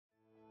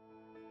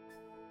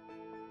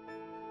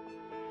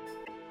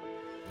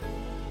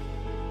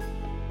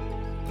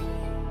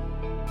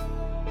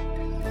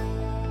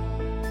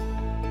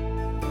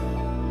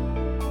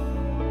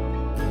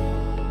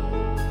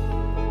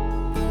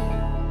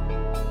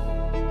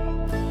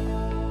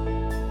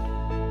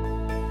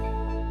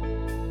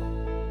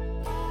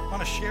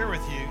share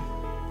with you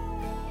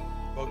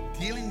about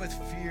dealing with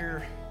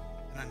fear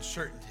and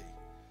uncertainty.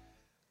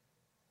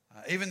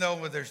 Even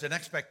though there's an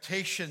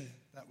expectation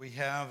that we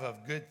have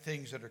of good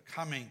things that are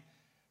coming,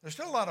 there's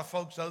still a lot of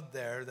folks out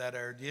there that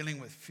are dealing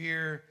with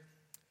fear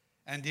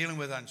and dealing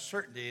with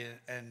uncertainty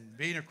and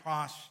being going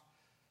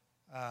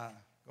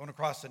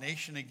across the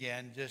nation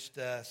again, just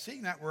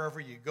seeing that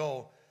wherever you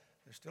go,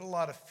 there's still a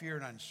lot of fear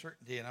and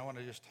uncertainty, and I want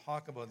to just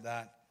talk about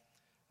that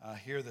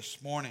here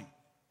this morning.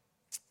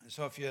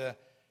 So if you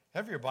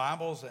have your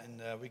Bibles,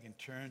 and we can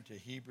turn to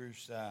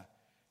Hebrews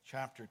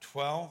chapter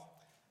 12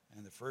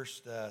 and the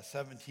first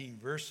 17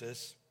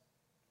 verses.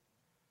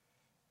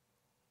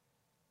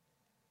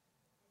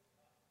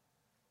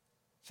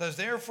 It says,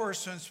 "Therefore,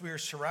 since we are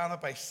surrounded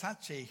by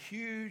such a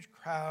huge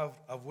crowd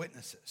of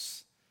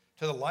witnesses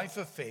to the life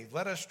of faith,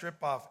 let us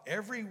strip off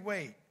every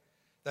weight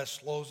that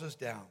slows us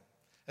down,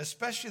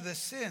 especially the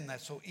sin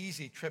that so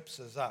easily trips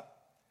us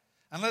up.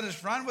 And let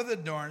us run with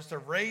endurance the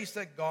race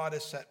that God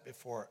has set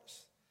before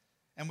us.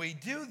 And we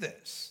do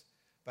this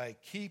by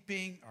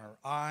keeping our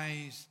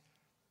eyes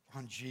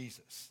on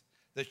Jesus,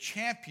 the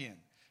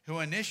champion who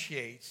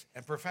initiates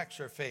and perfects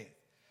our faith.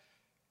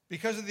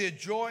 Because of the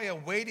joy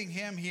awaiting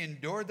him, he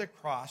endured the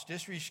cross,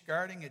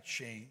 disregarding its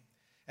shame.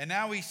 And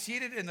now he's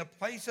seated in the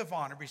place of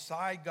honor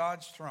beside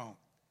God's throne.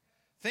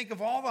 Think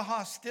of all the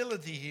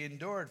hostility he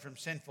endured from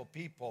sinful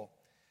people.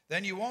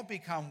 Then you won't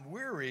become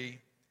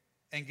weary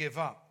and give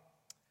up.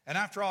 And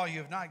after all, you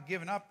have not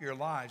given up your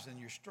lives in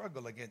your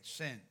struggle against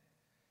sin.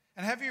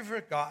 And have you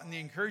forgotten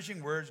the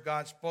encouraging words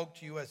God spoke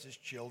to you as his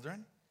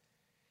children?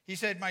 He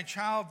said, 'My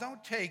child,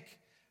 don't take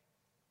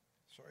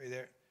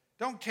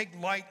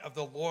light of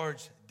the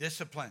Lord's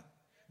discipline.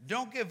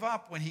 Don't give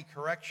up when he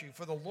corrects you,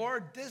 for the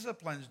Lord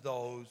disciplines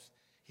those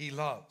he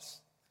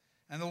loves.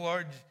 And the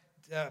Lord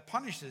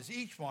punishes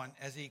each one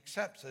as he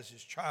accepts as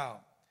his child.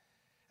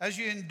 As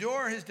you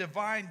endure his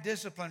divine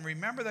discipline,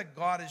 remember that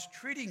God is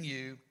treating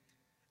you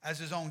as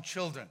his own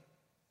children.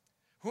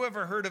 Who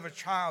ever heard of a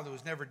child who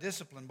was never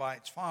disciplined by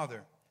its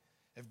father?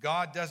 If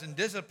God doesn't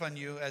discipline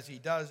you as he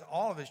does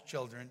all of his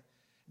children,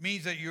 it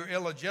means that you're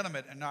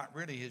illegitimate and not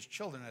really his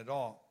children at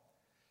all.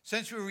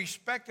 Since we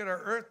respected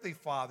our earthly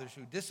fathers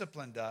who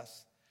disciplined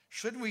us,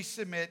 shouldn't we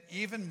submit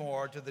even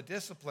more to the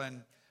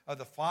discipline of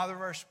the Father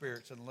of our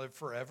spirits and live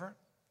forever?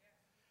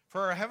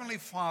 For our heavenly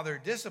Father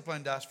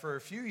disciplined us for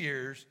a few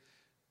years.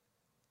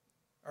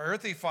 Our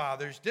earthly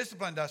fathers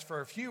disciplined us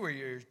for a few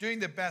years, doing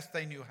the best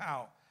they knew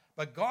how.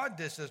 But God's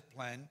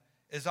discipline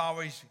is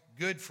always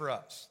good for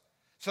us,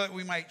 so that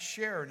we might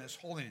share in his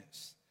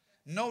holiness.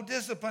 No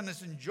discipline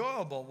is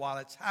enjoyable while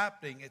it's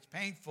happening. It's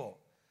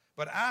painful.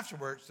 But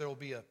afterwards, there will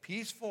be a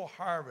peaceful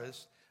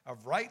harvest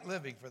of right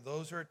living for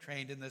those who are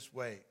trained in this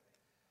way.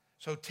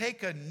 So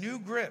take a new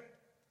grip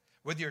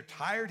with your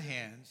tired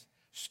hands,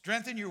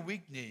 strengthen your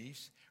weak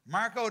knees,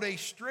 mark out a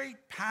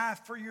straight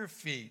path for your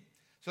feet,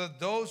 so that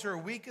those who are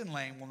weak and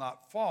lame will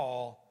not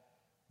fall,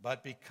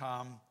 but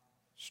become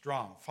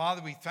strong."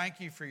 Father, we thank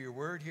you for your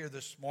word here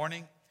this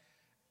morning.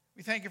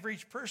 We thank you for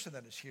each person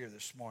that is here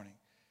this morning.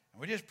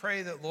 And we just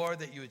pray that, Lord,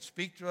 that you would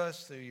speak to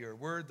us through your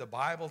word, the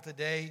Bible,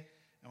 today.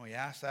 And we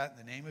ask that in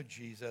the name of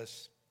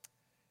Jesus.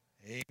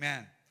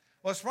 Amen.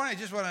 Well, this morning I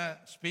just want to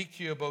speak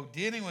to you about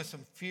dealing with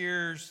some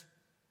fears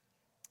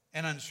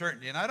and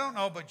uncertainty. And I don't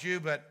know about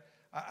you, but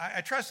I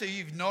trust that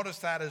you've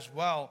noticed that as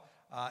well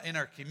in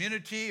our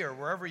community or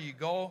wherever you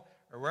go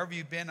or wherever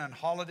you've been on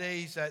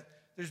holidays, that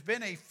there's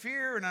been a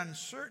fear and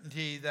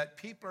uncertainty that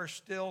people are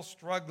still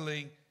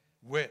struggling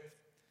with.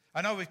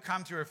 I know we've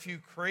come through a few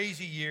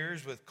crazy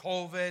years with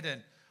COVID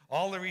and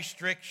all the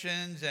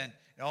restrictions, and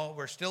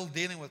we're still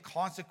dealing with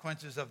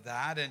consequences of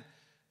that. And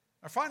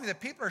I'm finding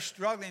that people are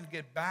struggling to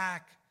get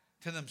back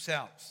to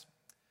themselves.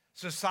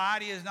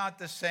 Society is not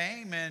the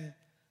same, and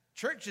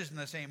church isn't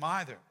the same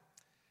either.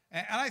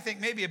 And I think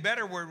maybe a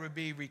better word would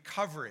be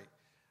recovery,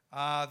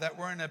 that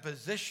we're in a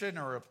position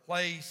or a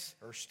place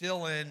or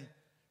still in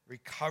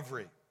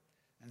recovery.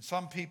 And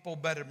some people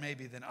better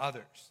maybe than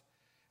others.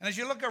 And as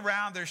you look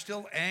around, there's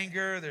still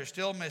anger, there's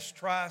still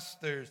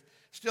mistrust, there's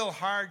still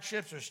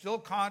hardships, there's still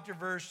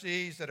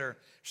controversies that are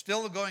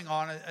still going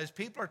on as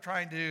people are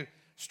trying to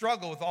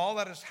struggle with all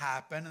that has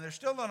happened. And there's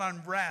still an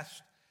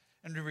unrest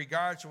in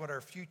regards to what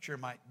our future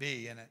might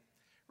be. And it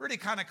really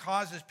kind of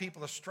causes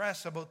people to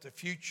stress about the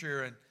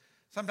future. And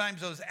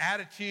sometimes those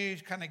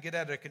attitudes kind of get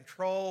out of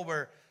control,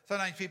 where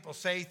sometimes people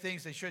say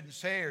things they shouldn't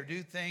say or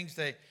do things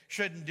they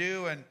shouldn't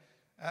do. And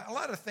a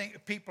lot of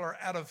people are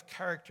out of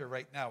character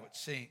right now, it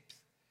seems.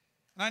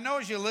 And I know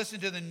as you listen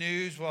to the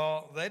news,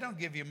 well, they don't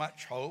give you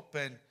much hope.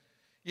 And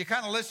you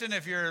kind of listen,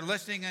 if you're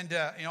listening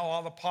into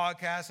all the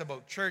podcasts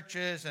about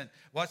churches and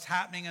what's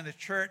happening in the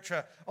church,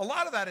 a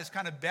lot of that is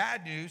kind of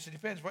bad news. It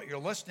depends what you're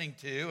listening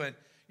to. And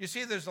you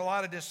see there's a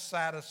lot of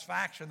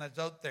dissatisfaction that's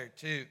out there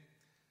too.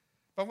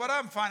 But what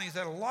I'm finding is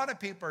that a lot of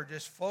people are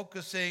just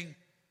focusing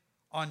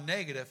on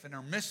negative and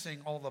are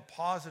missing all the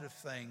positive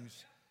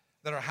things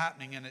that are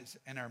happening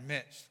in our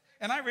midst.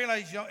 And I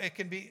realize, it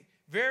can be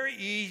very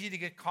easy to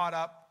get caught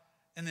up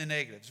in the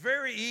negative. It's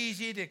very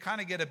easy to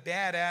kind of get a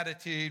bad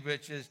attitude,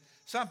 which is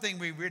something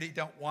we really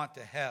don't want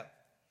to have.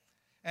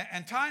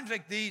 And times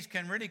like these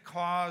can really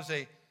cause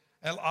a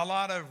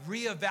lot of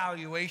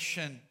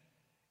reevaluation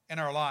in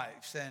our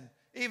lives, and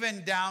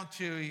even down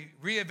to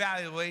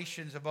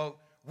reevaluations about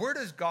where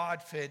does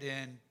God fit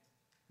in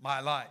my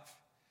life.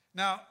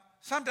 Now,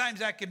 sometimes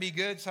that can be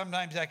good,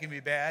 sometimes that can be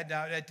bad.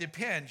 Now, it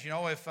depends.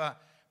 If a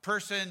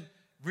person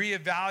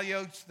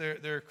reevaluates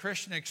their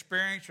Christian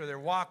experience or their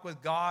walk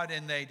with God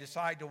and they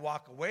decide to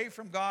walk away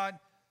from God,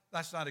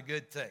 that's not a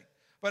good thing.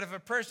 But if a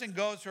person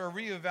goes through a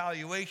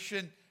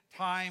reevaluation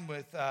time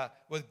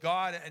with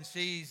God and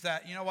sees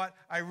that,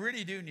 I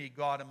really do need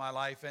God in my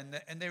life,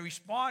 and they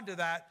respond to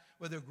that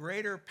with a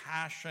greater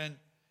passion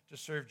to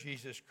serve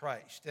Jesus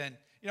Christ. And,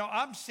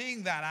 I'm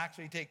seeing that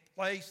actually take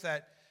place,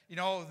 that,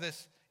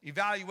 this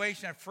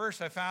evaluation, at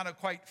first I found it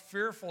quite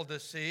fearful to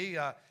see,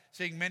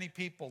 seeing many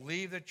people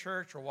leave the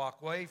church or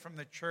walk away from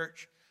the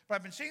church. But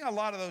I've been seeing a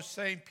lot of those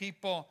same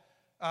people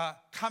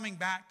coming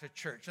back to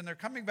church. And they're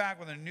coming back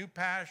with a new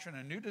passion,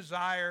 a new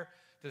desire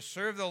to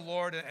serve the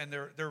Lord. And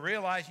they're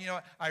realizing,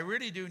 I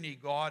really do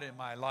need God in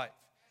my life.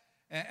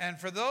 And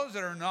for those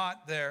that are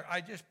not there,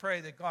 I just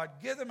pray that God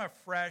give them a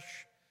fresh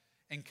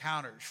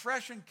encounters.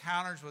 Fresh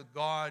encounters with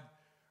God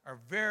are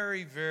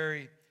very,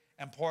 very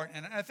important.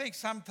 And I think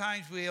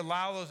sometimes we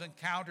allow those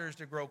encounters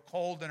to grow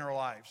cold in our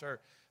lives, or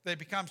they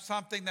become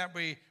something that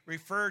we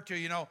refer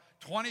to,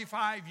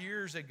 25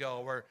 years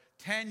ago or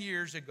 10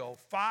 years ago,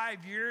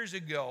 5 years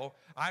ago,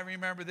 I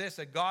remember this,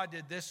 that God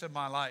did this in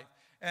my life.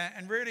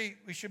 And really,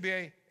 we should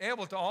be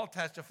able to all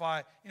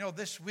testify,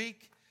 this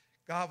week,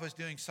 God was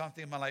doing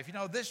something in my life.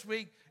 This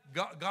week,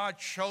 God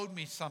showed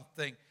me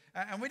something.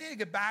 And we need to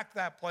get back to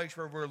that place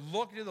where we're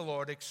looking to the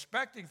Lord,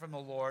 expecting from the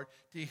Lord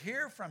to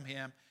hear from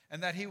him,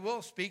 and that he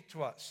will speak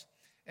to us.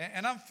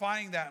 And I'm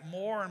finding that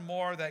more and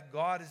more, that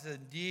God is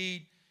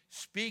indeed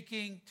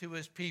speaking to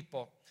his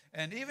people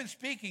and even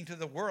speaking to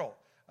the world.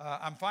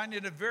 I'm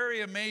finding it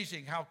very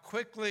amazing how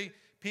quickly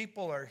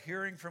people are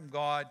hearing from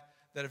God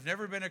that have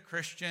never been a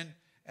Christian,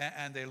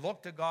 and they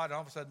look to God, and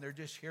all of a sudden they're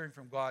just hearing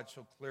from God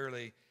so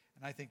clearly.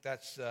 And I think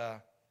that's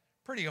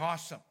pretty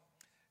awesome.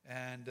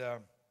 And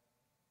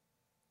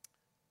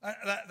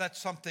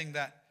that's something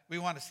that we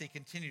want to see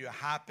continue to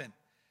happen.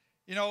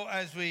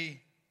 As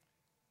we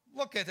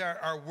look at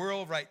our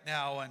world right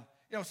now, and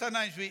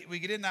sometimes we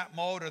get in that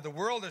mode, or the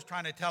world is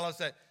trying to tell us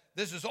that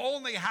this is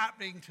only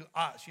happening to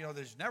us.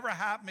 This never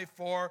happened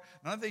before.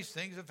 None of these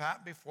things have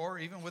happened before,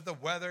 even with the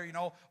weather.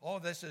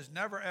 This has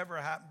never, ever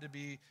happened to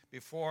be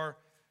before.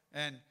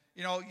 And,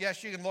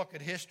 yes, you can look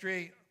at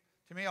history.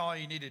 To me, all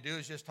you need to do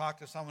is just talk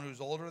to someone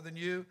who's older than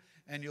you,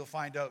 and you'll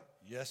find out,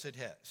 yes, it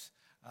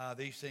has.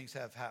 These things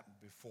have happened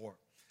before.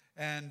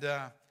 And,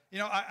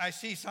 I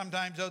see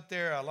sometimes out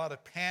there a lot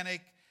of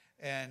panic,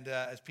 and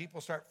as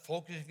people start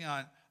focusing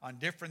on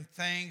different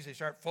things, they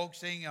start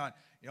focusing on,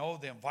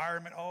 the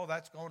environment. Oh,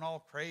 that's going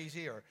all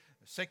crazy, or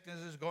the sickness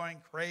is going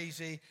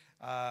crazy.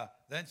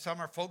 Then some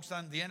are focused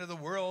on the end of the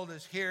world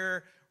is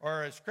here.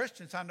 Or as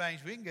Christians,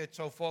 sometimes we can get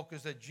so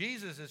focused that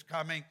Jesus is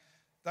coming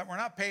that we're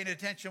not paying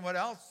attention to what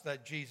else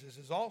that Jesus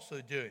is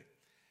also doing.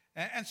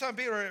 And some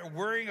people are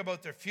worrying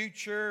about their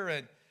future,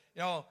 and,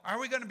 are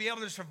we going to be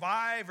able to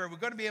survive? Are we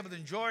going to be able to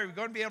enjoy? Are we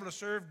going to be able to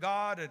serve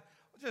God? And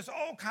just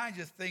all kinds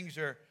of things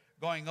are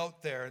going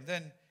out there. And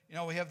then,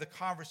 we have the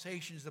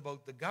conversations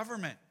about the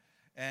government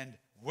and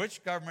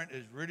which government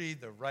is really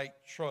the right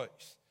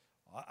choice.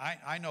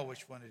 I know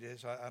which one it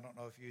is. I don't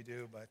know if you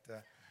do, but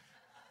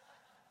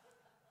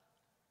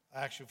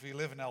actually, if you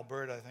live in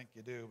Alberta, I think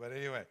you do. But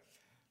anyway.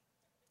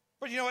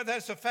 But you know what?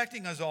 That's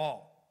affecting us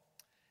all.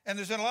 And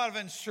there's a lot of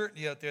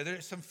uncertainty out there.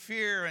 There's some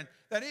fear, and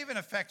that even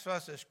affects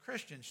us as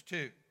Christians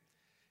too.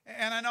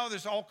 And I know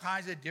there's all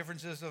kinds of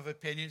differences of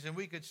opinions, and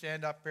we could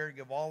stand up here and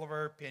give all of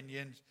our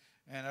opinions,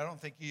 and I don't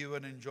think you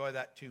would enjoy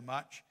that too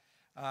much.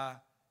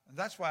 And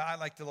that's why I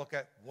like to look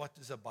at, what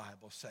does the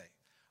Bible say?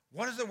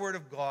 What is the Word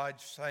of God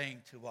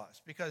saying to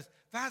us? Because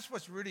that's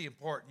what's really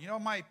important.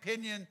 My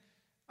opinion,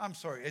 I'm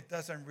sorry, it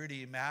doesn't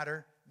really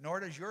matter,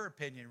 nor does your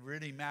opinion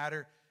really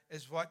matter.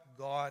 Is what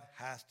God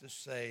has to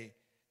say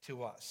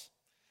to us.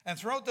 And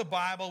throughout the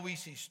Bible, we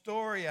see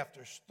story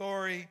after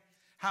story,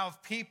 how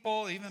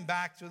people, even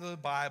back to the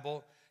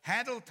Bible,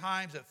 handle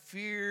times of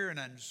fear and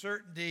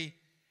uncertainty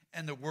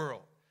in the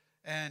world.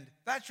 And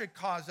that should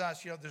cause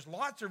us, there's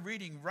lots of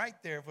reading right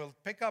there. If we'll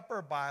pick up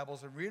our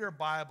Bibles and read our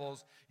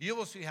Bibles, you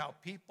will see how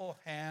people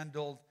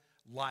handled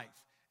life.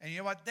 And you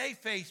know what? They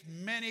faced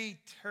many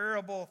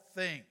terrible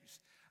things.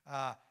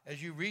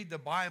 As you read the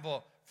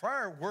Bible,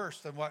 far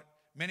worse than what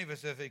many of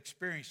us have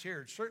experienced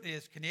here. And certainly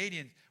as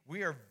Canadians,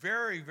 we are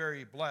very,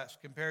 very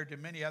blessed compared to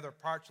many other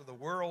parts of the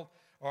world,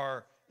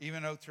 or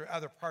even out through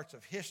other parts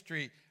of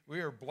history.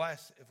 We are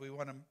blessed if we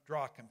want to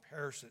draw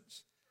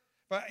comparisons.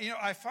 But,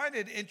 I find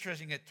it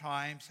interesting at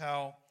times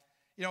how,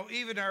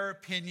 even our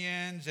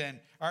opinions and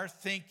our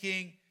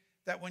thinking,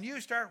 that when you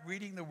start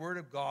reading the Word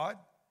of God,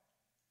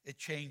 it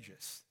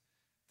changes.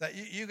 That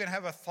you can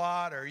have a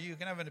thought or you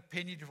can have an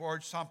opinion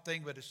towards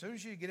something, but as soon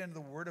as you get into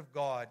the Word of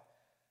God,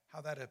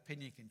 how that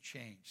opinion can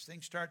change.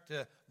 Things start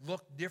to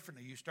look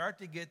differently. You start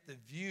to get the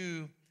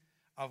view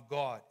of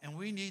God. And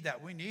we need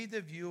that. We need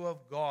the view of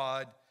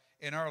God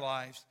in our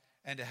lives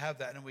and to have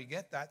that. And we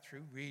get that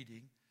through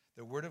reading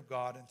the Word of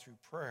God and through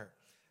prayer.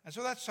 And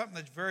so that's something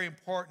that's very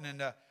important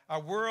in a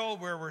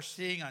world where we're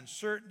seeing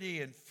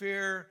uncertainty and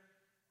fear.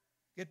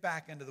 Get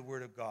back into the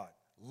Word of God.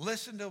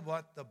 Listen to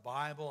what the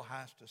Bible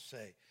has to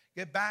say.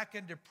 Get back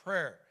into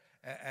prayer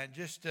and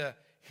just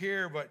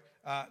hear what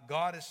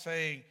God is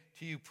saying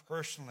to you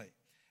personally.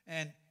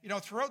 And,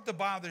 throughout the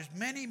Bible, there's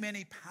many,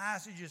 many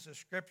passages of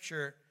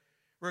Scripture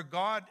where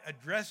God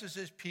addresses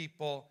his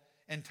people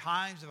in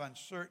times of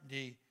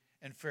uncertainty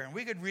and fear. And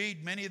we could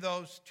read many of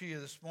those to you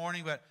this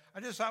morning, but I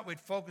just thought we'd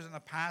focus on the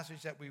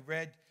passage that we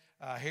read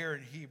here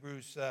in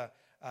Hebrews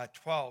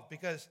 12,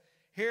 because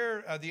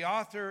here the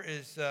author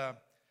is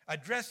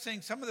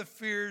addressing some of the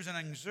fears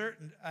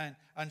and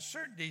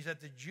uncertainties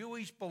that the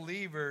Jewish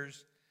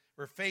believers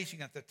were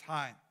facing at the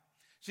time.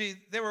 See,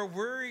 they were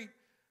worried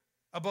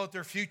about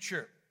their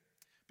future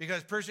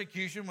because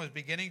persecution was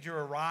beginning to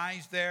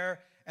arise there,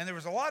 and there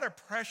was a lot of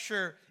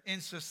pressure in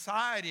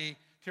society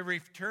to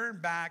return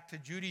back to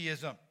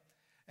Judaism.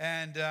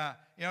 And,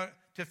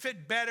 to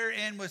fit better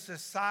in with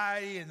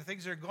society and the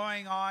things that are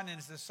going on in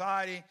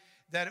society,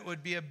 that it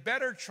would be a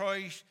better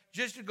choice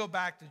just to go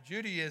back to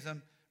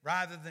Judaism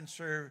rather than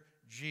serve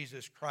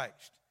Jesus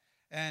Christ.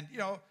 And,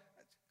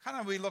 kind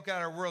of we look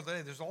at our world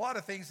today, there's a lot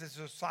of things that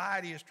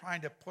society is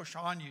trying to push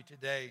on you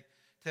today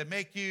to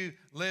make you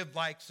live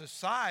like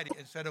society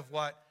instead of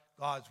what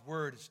God's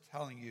word is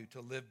telling you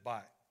to live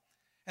by.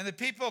 And the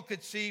people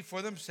could see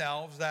for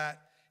themselves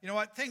that,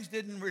 things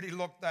didn't really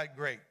look that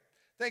great.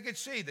 They could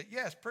see that,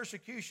 yes,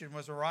 persecution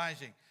was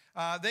arising.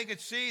 They could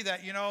see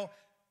that,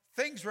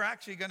 things were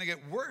actually going to get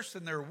worse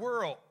in their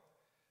world.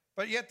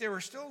 But yet they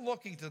were still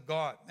looking to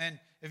God. And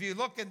if you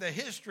look into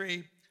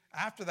history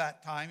after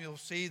that time, you'll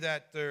see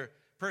that their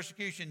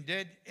persecution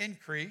did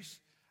increase.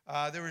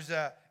 There was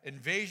an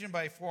invasion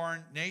by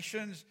foreign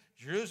nations.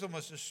 Jerusalem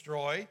was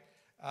destroyed.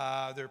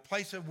 Their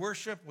place of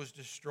worship was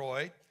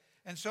destroyed.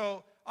 And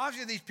so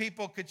obviously these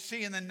people could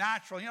see in the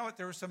natural,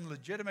 there were some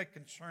legitimate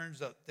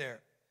concerns out there.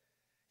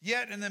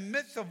 Yet in the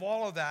midst of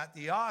all of that,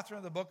 the author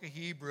of the book of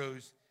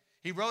Hebrews,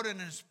 he wrote an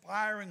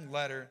inspiring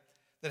letter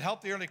that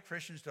helped the early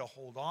Christians to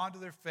hold on to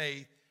their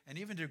faith and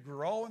even to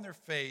grow in their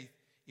faith,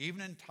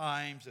 even in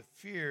times of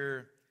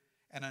fear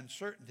and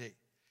uncertainty.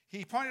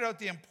 He pointed out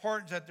the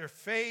importance that their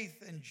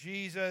faith in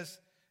Jesus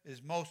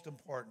is most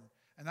important.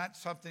 And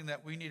that's something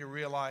that we need to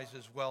realize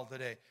as well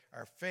today.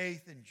 Our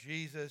faith in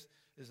Jesus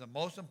is the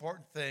most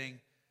important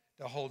thing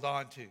to hold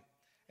on to.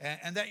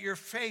 And that your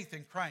faith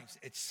in Christ,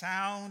 it's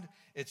sound,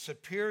 it's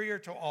superior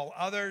to all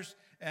others.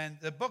 And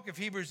the book of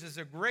Hebrews is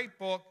a great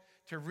book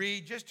to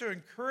read just to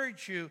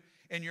encourage you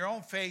in your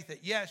own faith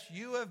that, yes,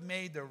 you have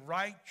made the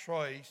right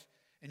choice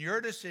in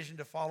your decision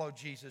to follow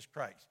Jesus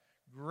Christ.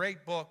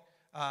 Great book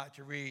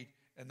to read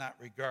in that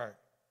regard.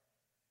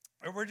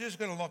 And we're just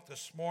going to look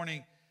this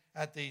morning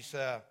at these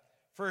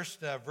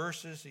first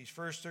verses, these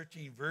first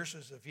 13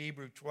 verses of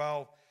Hebrews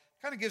 12.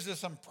 Kind of gives us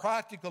some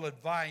practical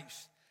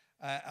advice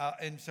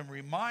and some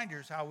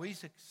reminders how we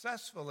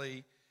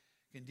successfully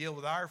can deal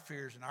with our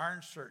fears and our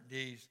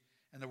uncertainties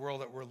in the world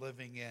that we're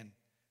living in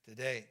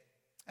today.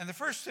 And the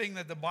first thing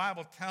that the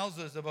Bible tells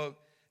us about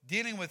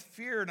dealing with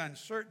fear and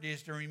uncertainty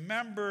is to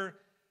remember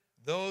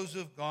those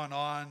who've gone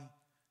on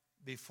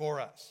before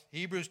us.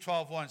 Hebrews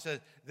 12:1 says,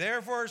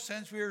 "Therefore,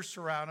 since we are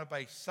surrounded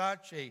by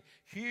such a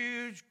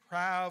huge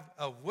crowd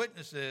of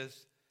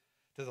witnesses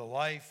to the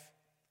life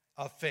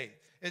of faith."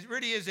 It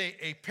really is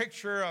a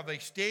picture of a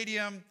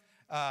stadium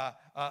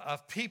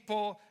of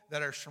people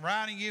that are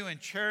surrounding you and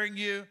cheering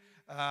you.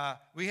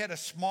 We had a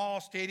small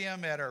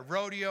stadium at our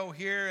rodeo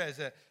here as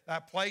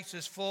that place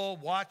is full,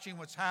 watching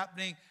what's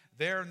happening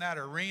there in that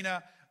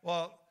arena.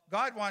 Well,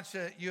 God wants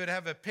you to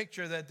have a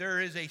picture that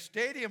there is a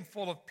stadium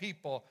full of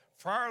people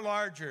far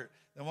larger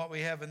than what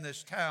we have in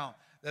this town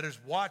that is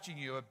watching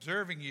you,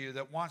 observing you,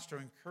 that wants to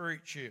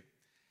encourage you.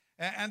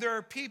 And there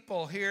are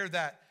people here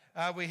that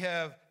we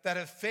have that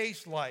have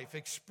faced life,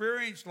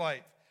 experienced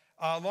life,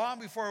 long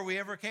before we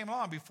ever came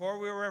along, before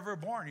we were ever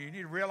born. You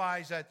need to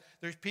realize that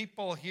there's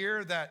people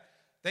here that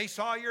they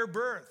saw your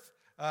birth.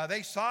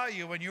 They saw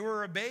you when you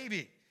were a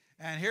baby.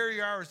 And here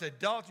you are as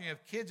adults, and you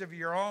have kids of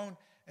your own,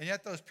 and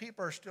yet those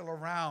people are still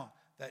around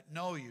that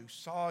know you,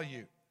 saw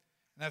you,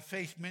 and have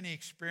faced many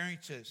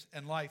experiences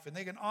in life. And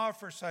they can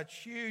offer such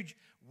huge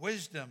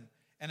wisdom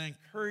and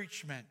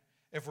encouragement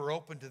if we're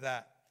open to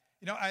that.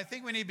 I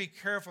think we need to be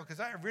careful, because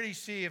I really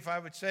see, if I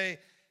would say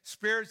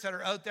spirits that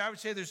are out there, I would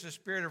say there's a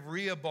spirit of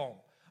Rehoboam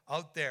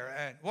out there.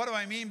 And what do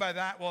I mean by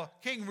that? Well,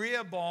 King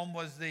Rehoboam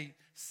was the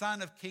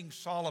son of King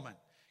Solomon.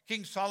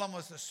 King Solomon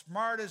was the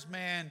smartest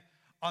man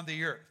on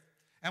the earth.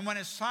 And when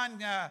his son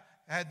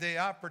had the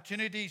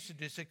opportunities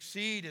to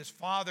succeed his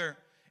father,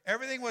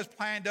 everything was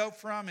planned out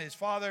for him. His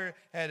father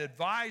had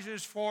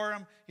advisors for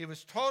him. He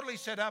was totally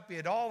set up. He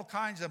had all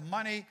kinds of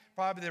money,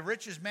 probably the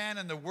richest man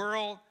in the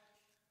world.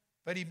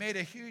 But he made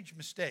a huge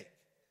mistake.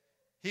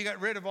 he got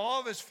rid of all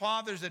of his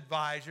father's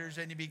advisors,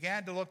 and he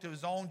began to look to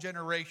his own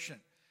generation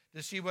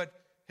to see what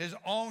his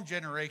own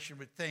generation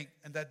would think,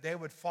 and that they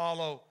would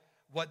follow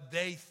what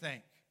they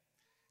think.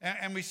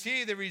 And we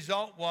see the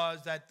result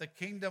was that the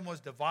kingdom was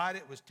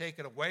divided, was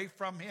taken away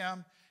from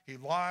him. He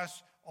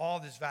lost all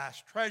of his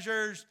vast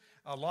treasures,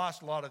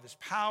 lost a lot of his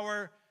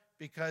power,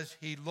 because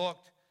he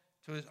looked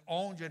to his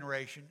own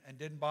generation and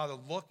didn't bother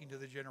looking to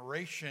the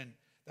generation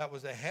that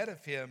was ahead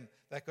of him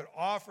that could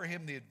offer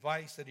him the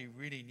advice that he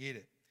really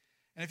needed.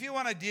 And if you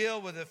want to deal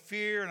with the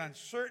fear and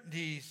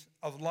uncertainties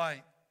of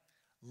life,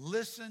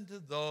 listen to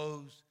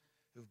those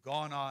who've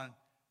gone on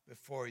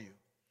before you.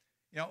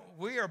 You know,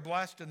 we are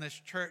blessed in this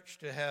church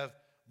to have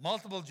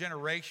multiple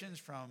generations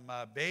from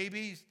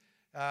babies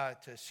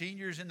to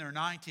seniors in their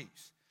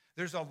 90s.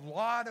 There's a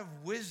lot of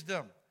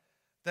wisdom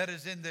that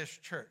is in this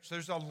church.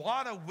 There's a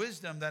lot of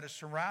wisdom that is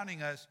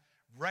surrounding us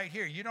right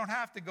here. You don't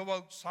have to go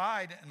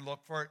outside and look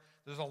for it.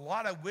 There's a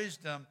lot of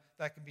wisdom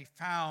that can be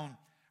found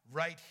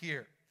right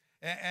here.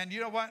 And you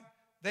know what?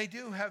 They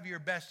do have your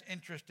best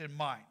interest in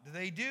mind.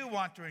 They do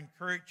want to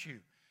encourage you.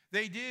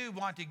 They do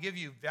want to give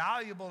you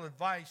valuable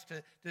advice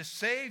to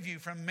save you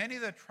from many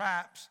of the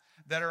traps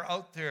that are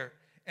out there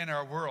in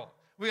our world.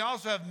 We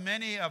also have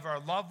many of our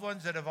loved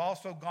ones that have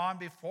also gone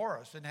before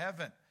us in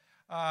heaven.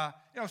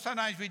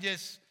 Sometimes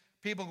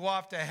people go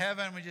off to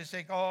heaven and we just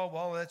think, oh,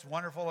 well, that's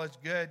wonderful, that's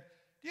good.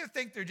 Do you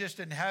think they're just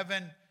in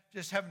heaven,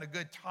 just having a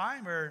good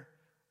time? Or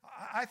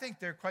I think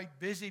they're quite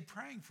busy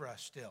praying for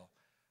us still.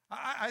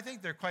 I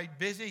think they're quite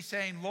busy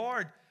saying,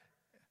 Lord,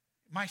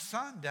 my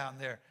son down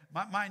there,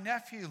 my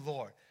nephew,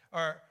 Lord,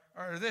 or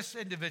this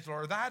individual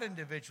or that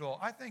individual.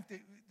 I think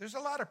that there's a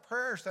lot of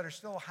prayers that are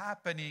still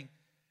happening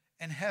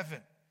in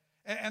heaven.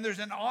 And there's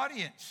an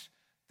audience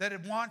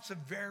that wants the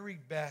very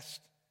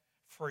best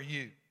for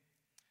you.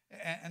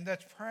 And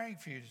that's praying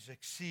for you to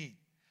succeed.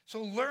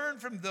 So learn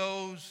from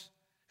those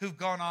who've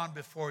gone on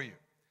before you.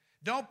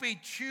 Don't be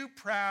too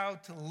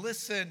proud to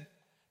listen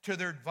to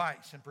their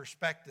advice and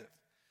perspective,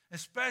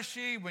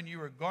 especially when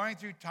you are going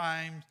through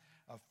times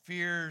of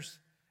fears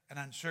and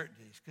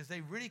uncertainties, because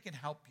they really can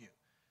help you.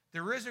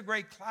 There is a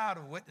great cloud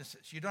of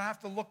witnesses. You don't have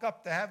to look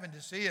up to heaven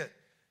to see it.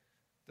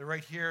 They're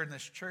right here in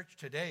this church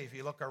today. If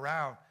you look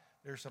around,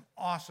 there's some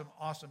awesome,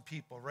 awesome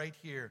people right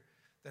here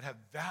that have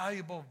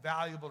valuable,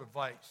 valuable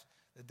advice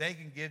that they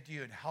can give to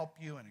you and help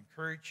you and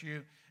encourage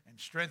you and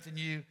strengthen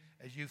you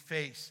as you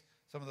face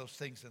some of those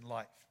things in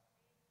life.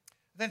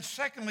 Then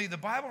secondly, the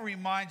Bible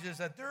reminds us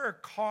that there are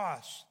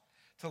costs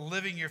to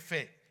living your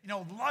faith. You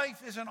know,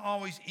 life isn't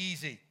always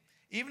easy.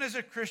 Even as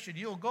a Christian,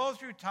 you'll go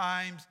through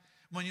times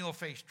when you'll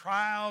face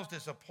trials,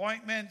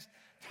 disappointments,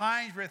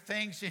 times where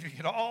things seem to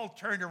get all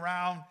turned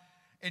around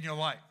in your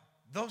life.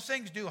 Those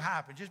things do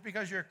happen. Just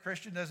because you're a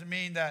Christian doesn't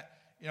mean that,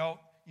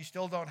 you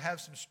still don't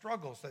have some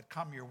struggles that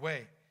come your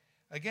way.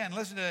 Again,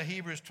 listen to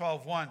Hebrews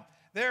 12:1.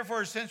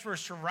 Therefore, since we're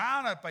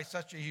surrounded by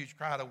such a huge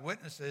crowd of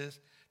witnesses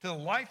to the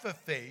life of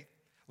faith,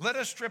 let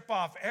us strip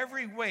off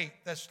every weight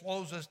that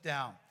slows us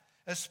down,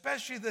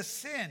 especially the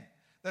sin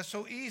that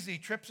so easily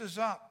trips us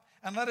up,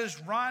 and let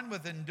us run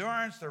with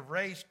endurance the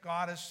race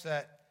God has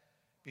set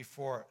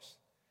before us.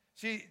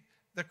 See,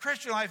 the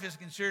Christian life is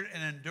considered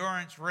an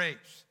endurance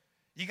race.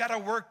 You got to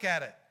work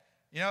at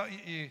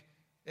it.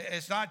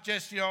 It's not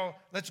just,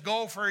 let's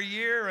go for a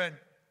year and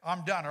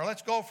I'm done, or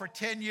let's go for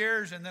 10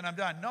 years and then I'm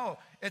done. No,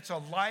 it's a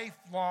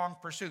lifelong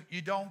pursuit.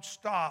 You don't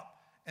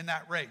stop in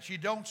that race. You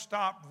don't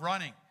stop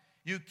running.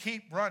 You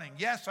keep running.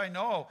 Yes, I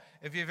know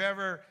if you've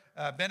ever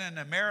been in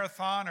a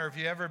marathon, or if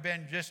you've ever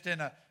been just in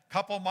a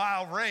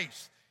couple-mile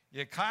race,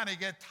 you kind of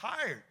get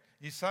tired.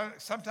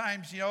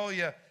 Sometimes, you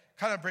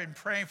kind of been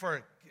praying for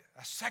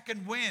a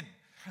second wind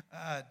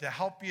to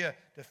help you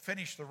to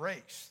finish the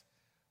race.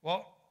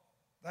 Well,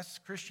 that's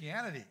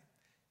Christianity.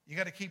 You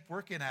got to keep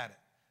working at it.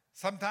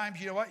 Sometimes,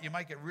 you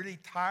might get really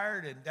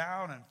tired and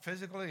down and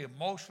physically,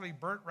 emotionally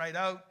burnt right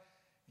out.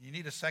 You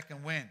need a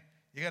second wind.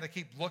 You got to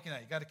keep looking at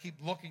it. You got to keep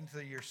looking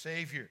to your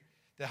Savior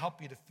to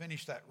help you to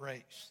finish that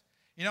race.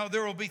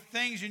 There will be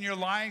things in your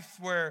life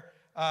where,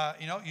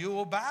 you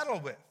will battle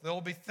with. There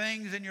will be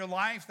things in your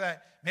life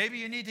that maybe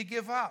you need to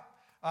give up.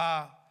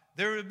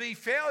 There will be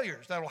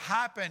failures that will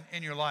happen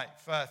in your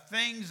life.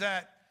 Things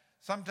that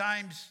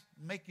sometimes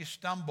make you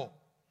stumble.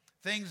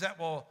 Things that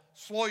will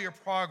slow your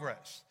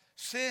progress.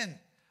 Sin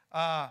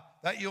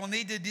that you'll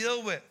need to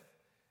deal with.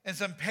 And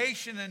some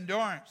patient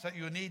endurance that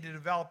you'll need to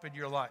develop in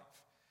your life.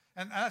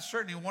 And that's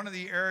certainly one of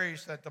the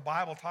areas that the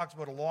Bible talks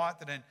about a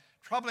lot, that in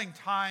troubling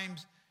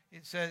times,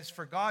 it says,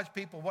 for God's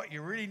people, what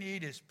you really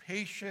need is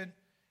patient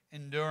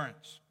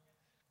endurance.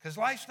 Because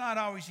life's not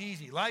always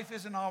easy. Life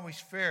isn't always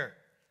fair.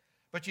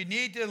 But you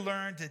need to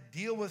learn to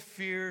deal with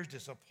fears,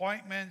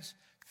 disappointments,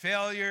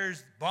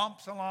 failures,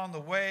 bumps along the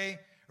way,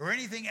 or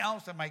anything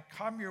else that might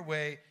come your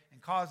way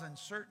and cause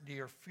uncertainty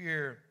or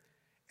fear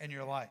in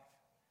your life.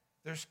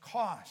 There's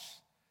costs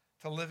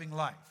to living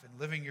life and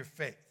living your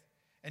faith.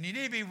 And you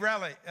need to be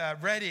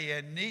ready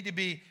and need to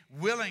be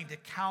willing to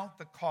count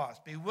the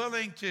cost. Be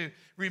willing to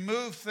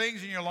remove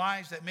things in your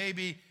lives that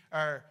maybe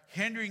are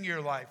hindering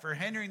your life or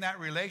hindering that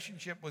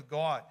relationship with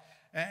God.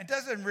 And it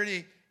doesn't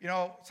really,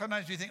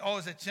 sometimes you think, oh,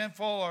 is it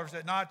sinful or is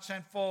it not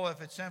sinful?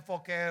 If it's sinful,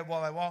 okay,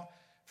 well, I won't.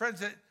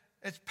 Friends,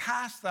 it's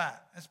past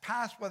that. It's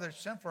past whether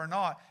it's sinful or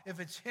not. If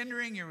it's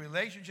hindering your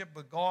relationship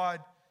with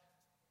God,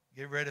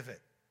 get rid of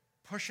it.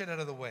 Push it out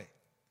of the way.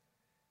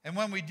 And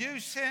when we do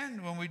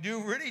sin, when we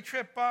do really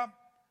trip up,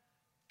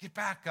 get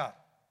back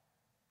up.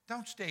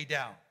 Don't stay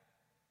down.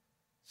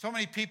 So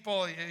many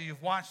people,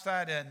 you've watched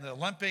that in the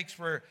Olympics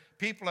where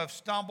people have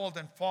stumbled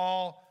and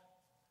fall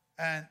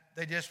and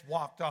they just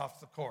walked off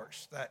the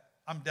course, that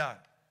I'm done.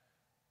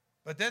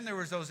 But then there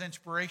was those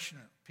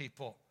inspirational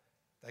people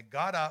that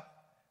got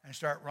up and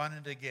start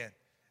running again.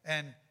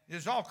 And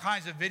there's all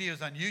kinds of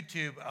videos on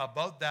YouTube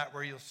about that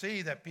where you'll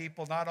see that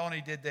people, not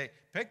only did they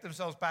pick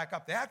themselves back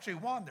up, they actually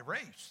won the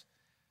race.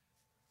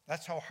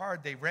 That's how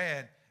hard they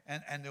ran,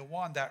 and they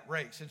won that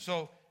race. And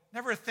so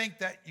never think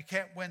that you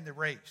can't win the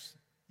race.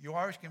 You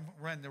always can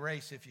win the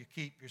race if you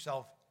keep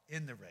yourself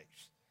in the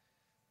race.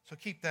 So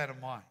keep that in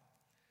mind.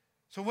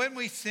 So when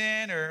we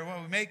sin or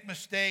when we make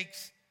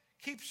mistakes,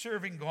 keep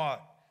serving God.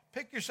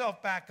 Pick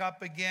yourself back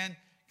up again.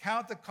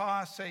 Count the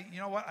cost. Say, you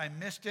know what? I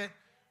missed it.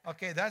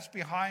 Okay, that's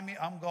behind me.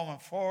 I'm going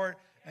forward,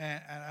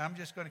 and I'm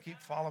just going to keep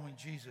following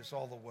Jesus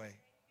all the way.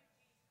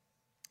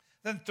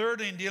 Then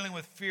thirdly, in dealing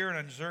with fear and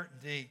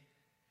uncertainty,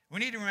 we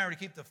need to remember to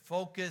keep the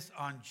focus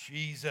on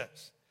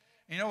Jesus.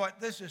 You know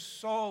what? This is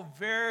so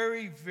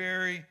very,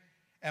 very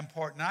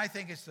important. I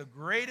think it's the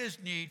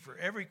greatest need for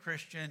every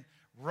Christian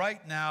right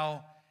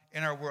now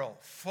in our world.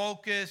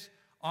 Focus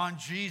on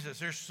Jesus.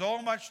 There's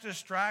so much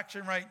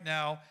distraction right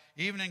now,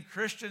 even in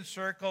Christian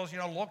circles.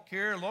 Look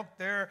here, look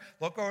there,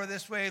 look over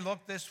this way,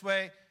 look this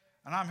way.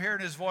 And I'm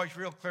hearing his voice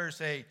real clear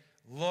say,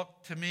 look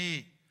to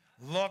me,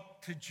 look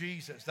to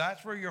Jesus.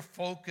 That's where your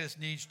focus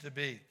needs to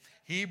be.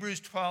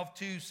 Hebrews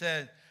 12:2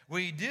 says,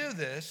 we do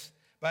this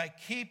by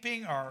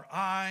keeping our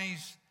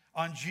eyes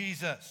on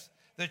Jesus,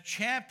 the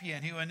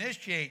champion who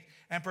initiates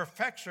and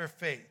perfects our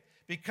faith.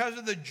 Because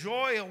of the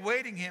joy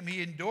awaiting him,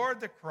 he endured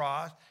the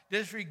cross,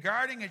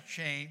 disregarding its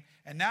shame,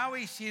 and now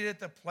he's seated at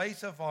the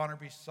place of honor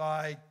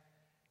beside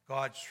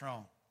God's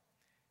throne.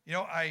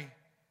 I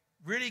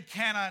really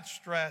cannot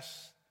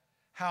stress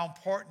how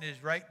important it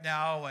is right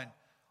now, and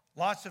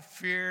lots of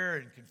fear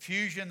and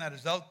confusion that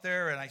is out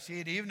there, and I see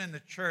it even in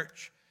the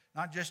church,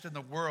 not just in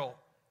the world.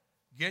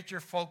 Get your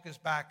focus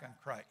back on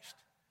Christ.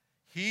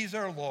 He's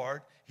our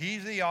Lord.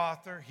 He's the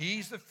author.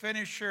 He's the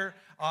finisher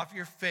of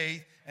your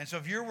faith. And so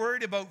if you're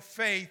worried about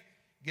faith,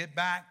 get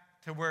back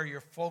to where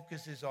your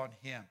focus is on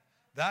him.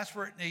 That's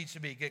where it needs to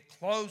be. Get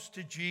close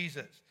to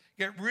Jesus.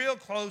 Get real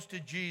close to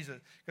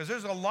Jesus. Because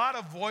there's a lot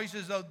of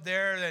voices out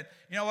there that,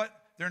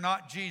 they're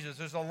not Jesus.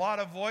 There's a lot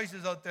of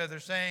voices out there that are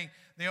saying,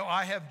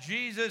 I have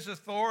Jesus'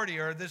 authority,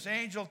 or this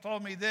angel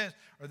told me this,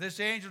 or this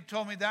angel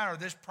told me that, or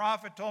this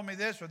prophet told me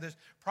this, or this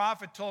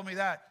prophet told me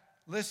that.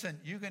 Listen,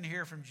 you can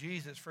hear from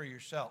Jesus for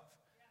yourself.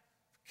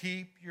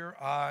 Keep your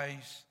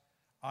eyes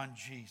on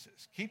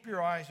Jesus. Keep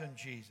your eyes on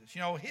Jesus.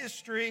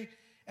 History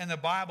and the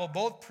Bible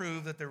both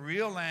prove that the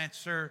real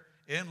answer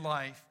in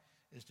life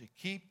is to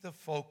keep the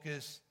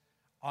focus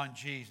on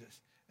Jesus.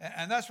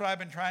 And that's what I've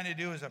been trying to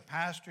do as a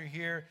pastor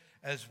here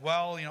as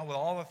well, with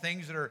all the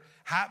things that are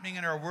happening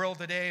in our world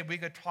today. We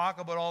could talk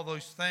about all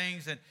those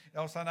things. And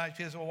sometimes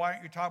people say, well, why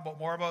aren't you talking about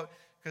more about?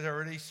 Because I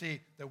already see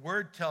the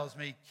word tells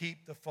me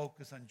keep the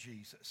focus on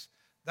Jesus.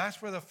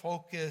 That's where the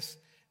focus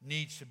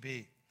needs to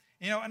be.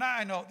 And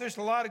I know there's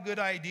a lot of good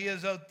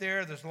ideas out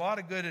there. There's a lot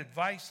of good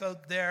advice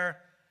out there.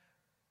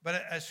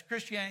 But as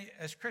Christians,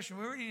 we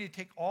really need to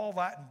take all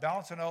that and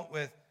balance it out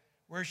with,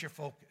 where's your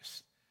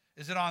focus?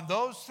 Is it on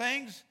those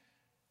things,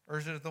 or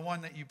is it the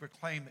one that you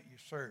proclaim that you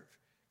serve?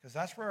 Because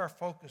that's where our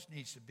focus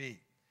needs to be.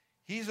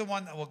 He's the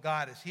one that will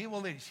guide us. He will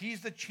lead us.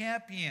 He's the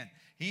champion.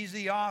 He's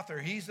the author.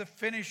 He's the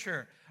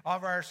finisher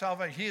of our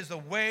salvation. He is the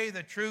way,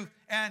 the truth,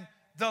 and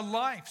the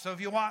life. So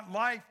if you want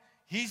life,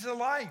 he's the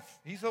life.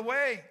 He's the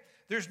way.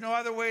 There's no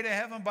other way to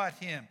heaven but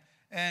him.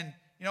 And,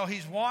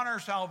 he's won our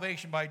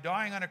salvation by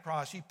dying on a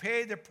cross. He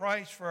paid the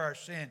price for our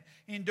sin.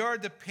 He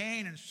endured the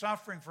pain and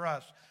suffering for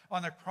us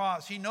on the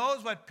cross. He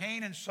knows what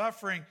pain and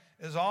suffering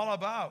is all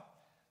about.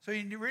 So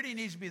he really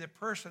needs to be the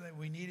person that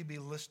we need to be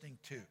listening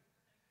to.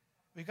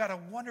 We've got a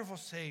wonderful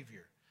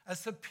Savior, a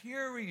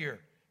superior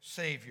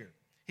Savior.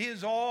 He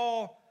is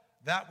all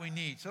that we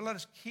need. So let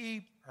us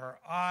keep our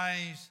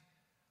eyes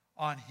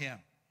on him.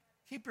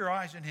 Keep your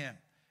eyes on him.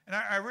 And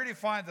I really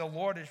find the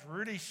Lord is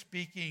really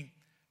speaking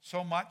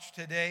so much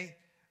today.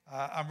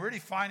 I'm really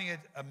finding it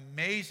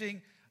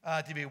amazing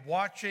to be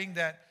watching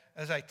that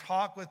as I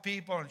talk with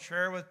people and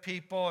share with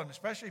people, and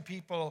especially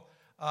people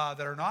that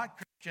are not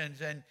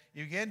Christians, and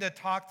you begin to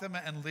talk to them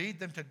and lead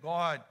them to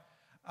God.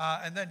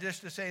 And then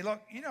just to say,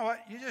 look, you know what?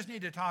 You just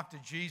need to talk to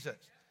Jesus.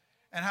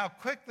 And how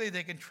quickly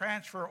they can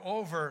transfer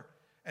over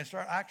and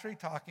start actually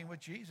talking with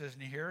Jesus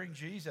and hearing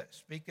Jesus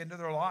speak into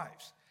their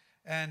lives.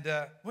 And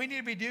we need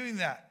to be doing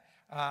that.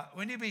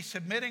 We need to be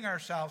submitting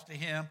ourselves to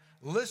him,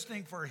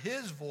 listening for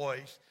his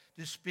voice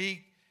to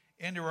speak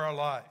into our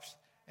lives.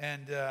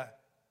 And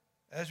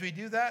as we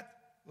do that,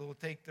 we will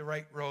take the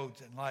right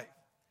roads in life.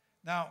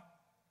 Now,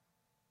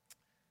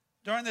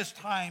 During this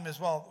time as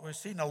well, we're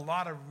seeing a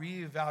lot of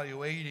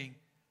reevaluation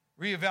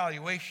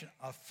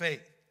of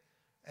faith.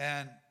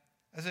 And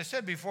as I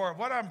said before,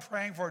 what I'm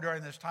praying for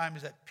during this time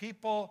is that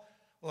people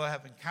will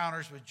have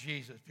encounters with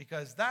Jesus,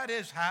 because that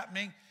is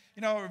happening.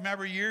 You know,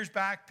 remember years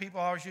back, people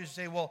always used to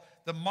say, well,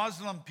 the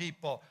Muslim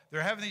people,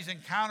 they're having these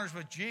encounters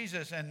with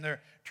Jesus and they're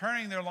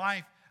turning their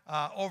life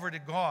over to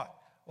God.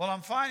 Well,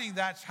 I'm finding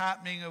that's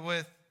happening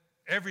with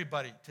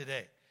everybody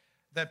today,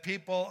 that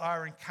people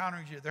are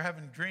encountering Jesus. They're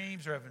having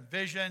dreams, they're having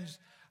visions,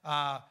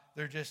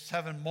 they're just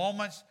having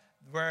moments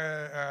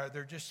where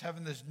they're just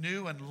having this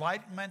new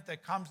enlightenment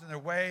that comes in their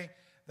way,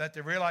 that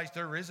they realize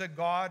there is a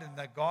God and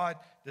that God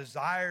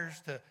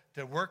desires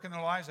to work in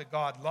their lives, that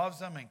God loves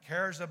them and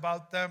cares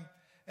about them.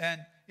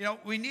 And, you know,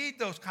 we need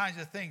those kinds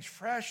of things,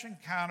 fresh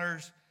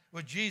encounters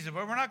with Jesus.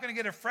 But we're not going to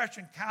get a fresh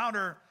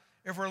encounter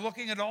if we're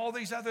looking at all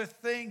these other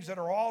things that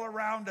are all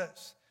around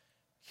us.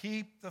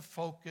 Keep the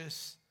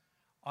focus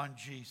on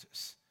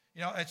Jesus.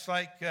 You know, it's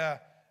like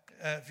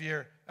if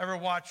you ever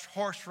watched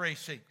horse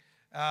racing,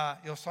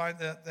 you'll find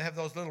that they have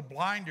those little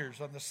blinders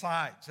on the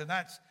sides. And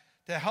that's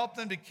to help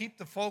them to keep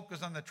the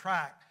focus on the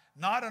track,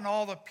 not on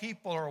all the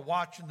people who are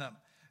watching them.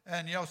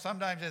 And, you know,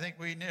 sometimes I think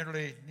we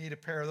nearly need a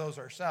pair of those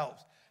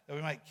ourselves, that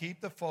we might keep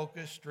the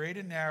focus straight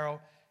and narrow,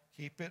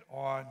 keep it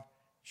on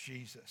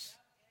Jesus.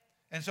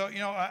 And so, you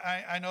know,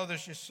 I know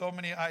there's just so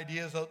many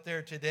ideas out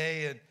there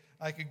today, and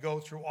I could go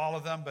through all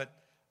of them, but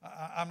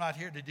I'm not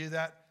here to do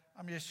that.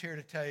 I'm just here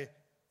to tell you,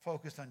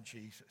 focus on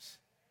Jesus.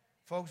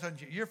 Focus on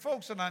Jesus. You're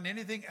focusing on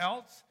anything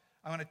else,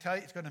 I'm going to tell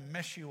you, it's going to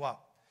mess you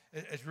up.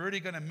 It's really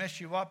going to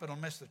mess you up. It'll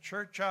mess the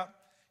church up.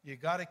 You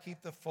got to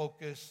keep the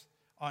focus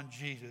on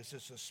Jesus.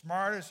 It's the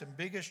smartest and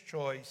biggest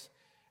choice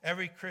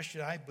every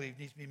Christian, I believe,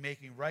 needs to be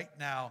making right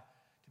now,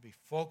 to be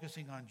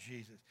focusing on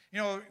Jesus. You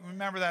know,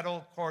 remember that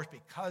old chorus,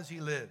 because he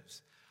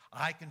lives,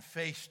 I can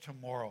face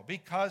tomorrow.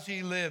 Because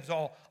he lives,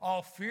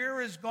 all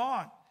fear is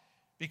gone.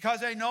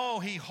 Because I know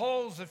he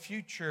holds the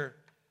future,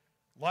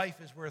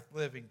 life is worth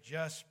living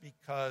just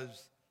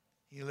because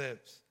he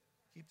lives.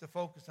 Keep the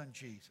focus on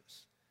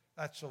Jesus.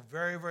 That's so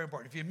very, very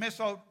important. If you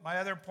miss out my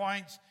other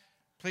points,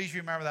 please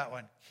remember that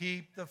one.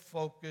 Keep the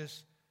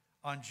focus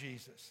on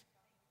Jesus.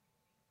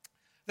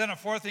 Then a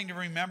fourth thing to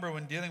remember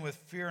when dealing with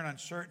fear and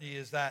uncertainty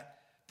is that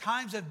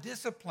times of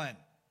discipline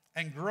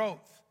and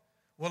growth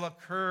will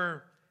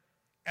occur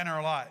in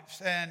our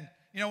lives. And,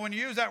 you know, when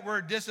you use that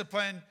word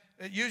discipline,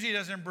 it usually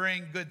doesn't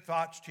bring good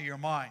thoughts to your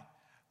mind.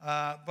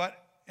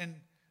 But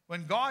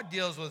when God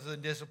deals with the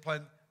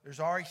discipline, there's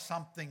always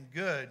something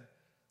good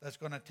that's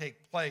going to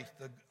take place.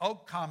 The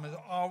outcome is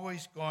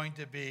always going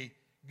to be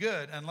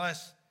good,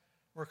 unless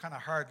we're kind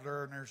of hard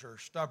learners or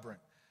stubborn.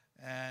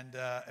 And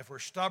if we're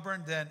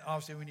stubborn, then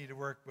obviously we need to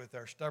work with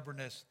our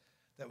stubbornness,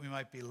 that we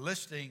might be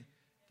listening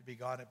to be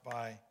guided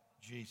by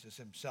Jesus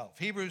himself.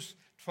 Hebrews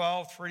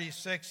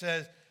 12:36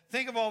 says,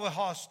 think of all the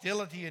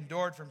hostility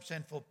endured from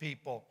sinful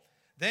people.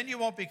 Then you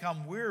won't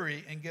become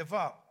weary and give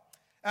up.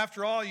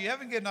 After all, you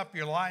haven't given up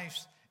your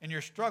lives in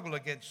your struggle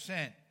against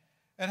sin.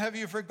 And have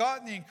you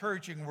forgotten the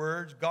encouraging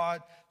words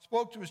God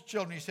spoke to his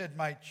children? He said,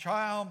 my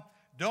child,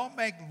 don't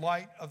make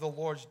light of the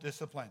Lord's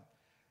discipline.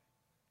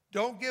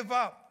 Don't give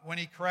up when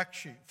he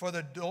corrects you. For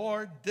the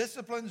Lord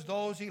disciplines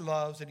those he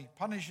loves, and he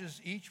punishes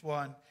each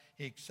one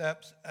he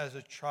accepts as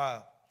a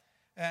child.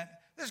 And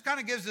this kind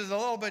of gives us a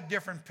little bit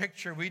different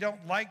picture. We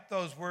don't like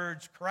those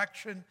words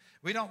correction.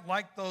 We don't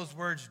like those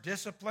words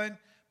discipline.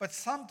 But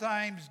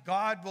sometimes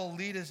God will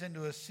lead us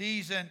into a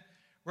season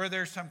where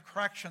there's some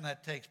correction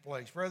that takes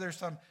place, where there's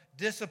some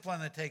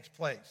discipline that takes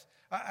place.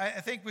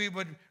 I think we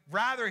would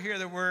rather hear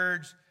the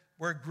words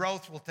where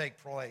growth will take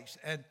place.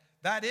 And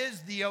that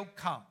is the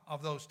outcome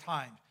of those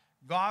times.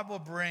 God will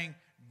bring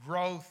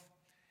growth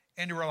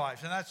into our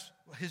lives. And that's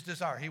his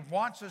desire. He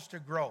wants us to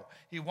grow.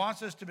 He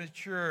wants us to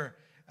mature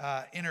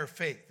in our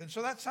faith. And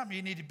so that's something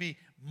you need to be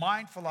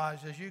mindful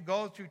of as you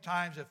go through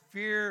times of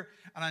fear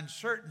and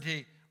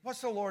uncertainty.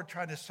 What's the Lord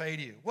trying to say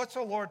to you? What's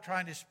the Lord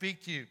trying to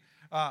speak to you?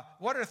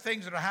 What are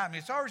things that are happening?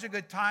 It's always a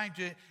good time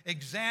to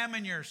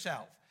examine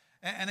yourself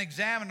and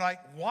examine, like,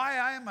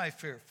 why am I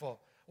fearful?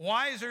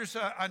 Why is there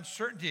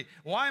uncertainty?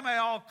 Why am I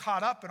all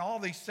caught up in all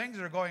these things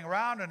that are going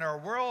around in our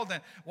world?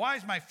 And why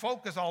is my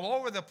focus all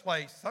over the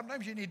place?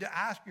 Sometimes you need to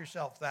ask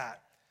yourself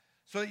that,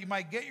 so that you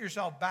might get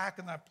yourself back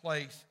in that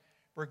place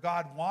where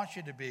God wants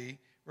you to be,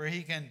 where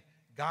he can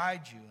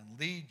guide you and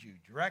lead you,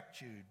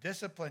 direct you,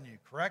 discipline you,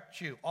 correct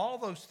you. All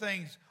those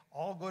things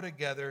all go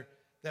together,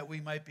 that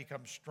we might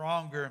become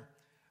stronger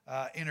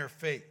in our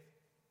faith.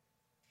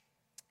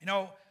 You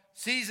know,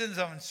 seasons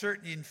of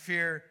uncertainty and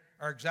fear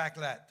are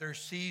exactly that. They're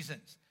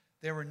seasons.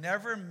 They were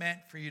never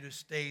meant for you to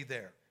stay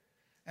there.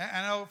 And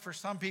I know for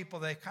some people,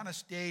 they kind of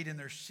stayed in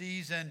their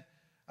season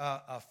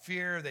of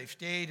fear. They've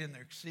stayed in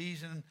their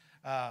season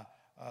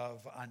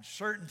of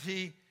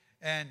uncertainty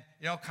and,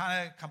 you know,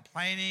 kind of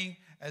complaining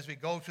as we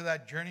go through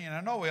that journey. And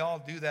I know we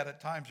all do that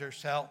at times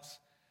ourselves.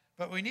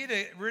 But we need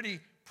to really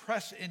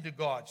press into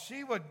God.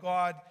 See what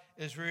God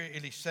is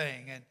really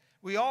saying. And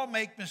we all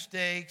make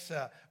mistakes.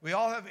 We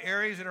all have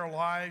areas in our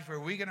lives where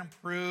we can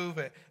improve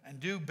and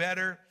do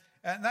better.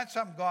 And that's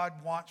something God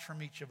wants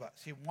from each of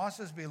us. He wants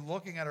us to be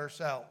looking at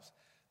ourselves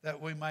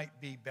that we might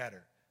be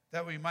better,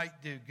 that we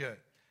might do good.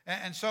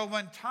 And so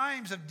when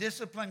times of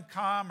discipline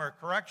come or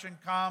correction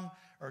come,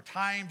 or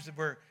times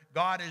where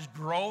God is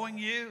growing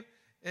you,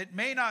 it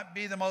may not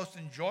be the most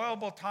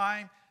enjoyable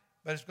time,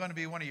 but it's going to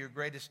be one of your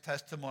greatest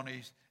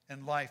testimonies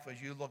in life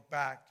as you look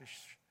back to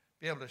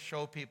be able to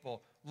show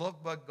people,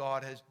 look what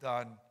God has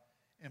done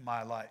in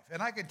my life.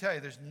 And I can tell you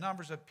there's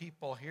numbers of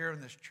people here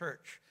in this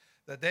church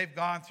that they've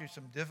gone through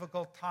some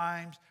difficult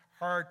times,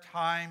 hard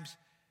times,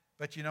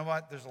 but you know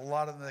what? There's a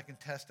lot of them that can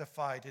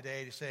testify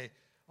today to say,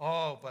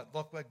 oh, but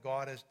look what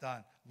God has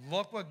done.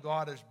 Look what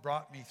God has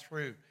brought me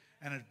through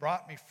and has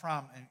brought me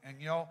from. And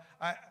you know,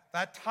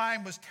 that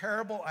time was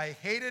terrible. I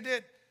hated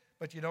it.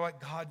 But you know what?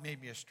 God made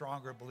me a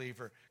stronger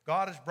believer.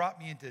 God has brought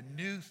me into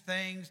new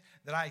things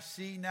that I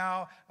see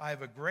now. I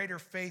have a greater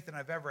faith than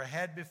I've ever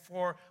had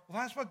before.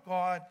 Well, that's what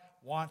God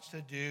wants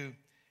to do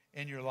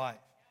in your life.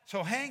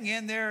 So hang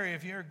in there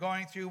if you're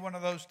going through one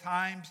of those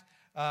times,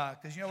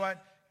 because you know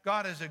what?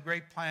 God has a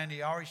great plan.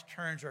 He always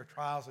turns our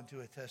trials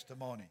into a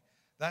testimony.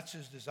 That's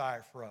his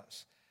desire for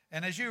us.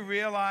 And as you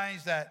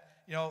realize that,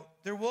 you know,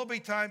 there will be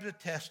times of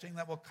testing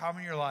that will come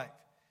in your life.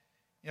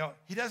 You know,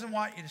 he doesn't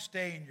want you to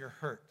stay in your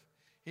hurt.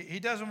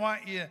 He doesn't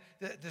want you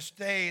to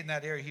stay in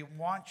that area. He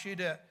wants you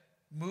to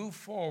move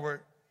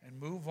forward and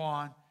move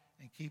on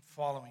and keep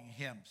following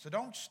him. So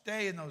don't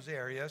stay in those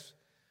areas.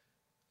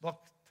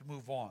 Look to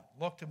move on.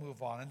 Look to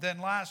move on. And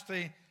then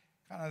lastly,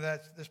 kind of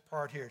that's this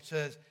part here. It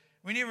says,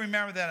 we need to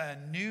remember that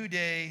a new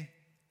day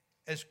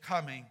is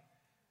coming.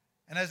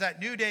 And as that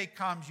new day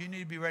comes, you need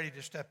to be ready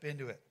to step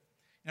into it.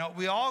 You know,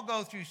 we all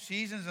go through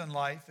seasons in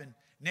life, and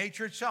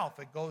nature itself,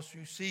 it goes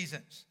through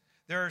seasons.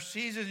 There are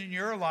seasons in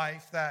your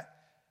life that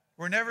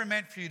were never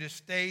meant for you to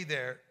stay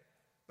there,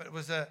 but it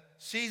was a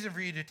season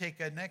for you to take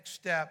a next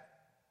step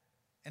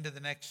into the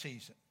next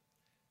season.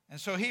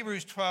 And so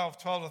Hebrews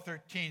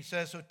 12:12-13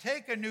 says, so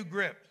take a new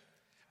grip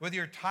with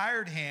your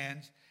tired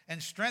hands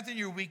and strengthen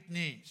your weak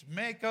knees.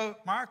 Mark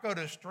out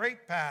a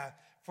straight path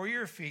for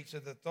your feet so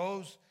that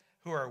those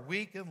who are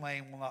weak and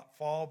lame will not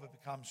fall but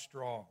become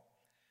strong.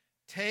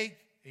 Take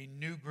a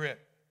new grip.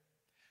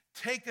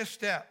 Take a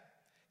step.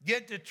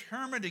 Get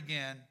determined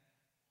again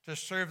to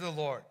serve the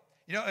Lord.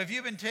 You know, if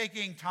you've been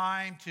taking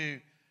time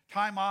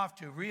off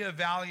to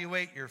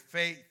reevaluate your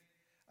faith,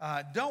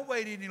 don't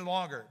wait any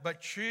longer, but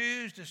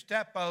choose to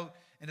step out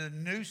into the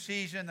new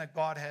season that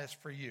God has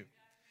for you.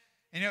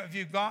 And, you know, if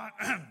you've gone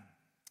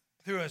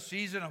through a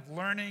season of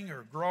learning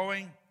or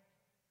growing,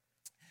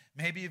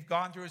 maybe you've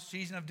gone through a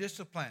season of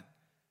discipline.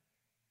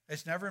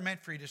 It's never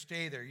meant for you to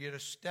stay there. You're to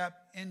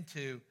step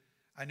into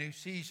a new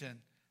season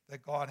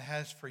that God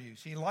has for you.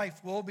 See,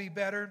 life will be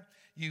better.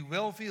 You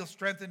will feel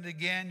strengthened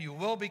again. You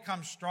will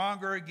become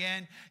stronger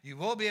again. You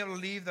will be able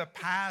to leave the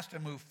past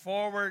and move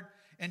forward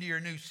into your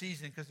new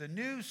season, because the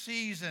new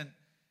season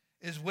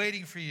is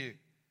waiting for you.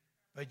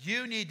 But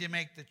you need to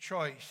make the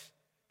choice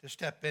to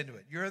step into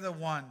it. You're the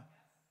one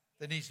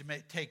that needs to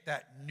take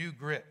that new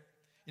grip.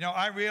 You know,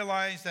 I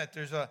realize that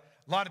there's a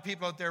lot of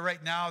people out there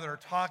right now that are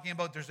talking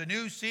about there's a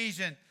new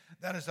season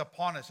that is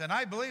upon us. And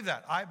I believe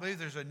that. I believe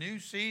there's a new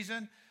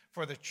season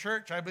for the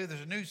church. I believe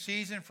there's a new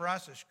season for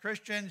us as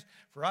Christians,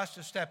 for us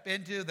to step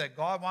into, that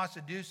God wants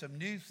to do some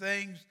new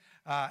things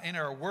in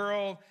our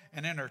world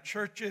and in our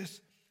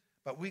churches.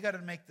 But we got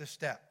to make the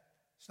step.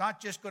 It's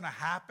not just going to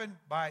happen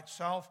by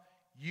itself.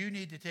 You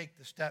need to take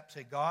the step.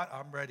 Say, God,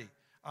 I'm ready.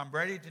 I'm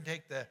ready to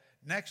take the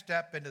next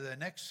step into the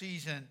next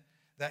season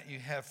that you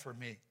have for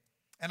me.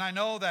 And I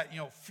know that, you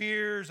know,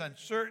 fears,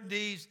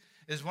 uncertainties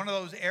is one of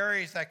those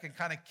areas that can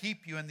kind of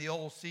keep you in the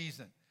old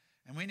season.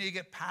 And we need to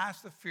get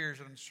past the fears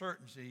and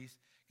uncertainties,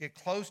 get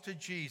close to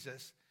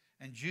Jesus,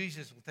 and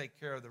Jesus will take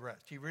care of the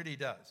rest. He really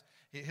does.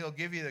 He'll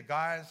give you the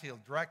guidance. He'll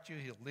direct you.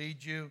 He'll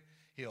lead you.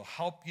 He'll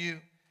help you.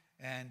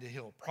 And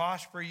he'll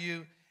prosper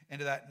you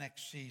into that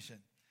next season.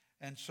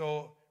 And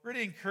so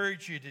really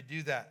encourage you to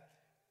do that.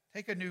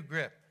 Take a new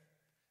grip.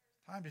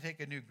 Time to take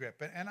a new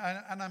grip. And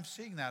I'm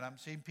seeing that. I'm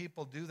seeing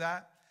people do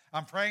that.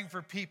 I'm praying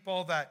for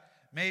people that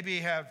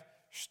maybe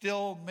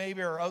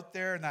are out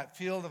there in that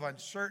field of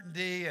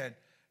uncertainty and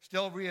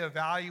still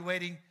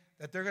reevaluating,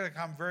 that they're going to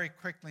come very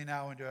quickly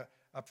now into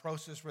a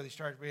process where they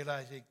start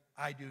realizing,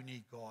 I do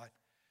need God.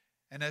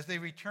 And as they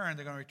return,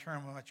 they're going to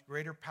return with much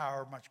greater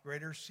power, much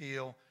greater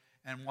zeal,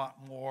 and want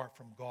more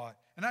from God.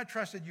 And I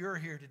trust that you're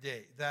here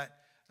today, that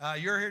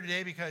you're here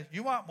today because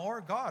you want more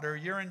of God, or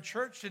you're in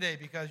church today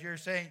because you're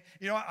saying,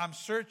 you know what, I'm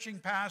searching,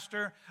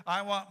 Pastor.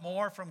 I want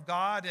more from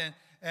God.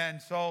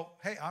 And so,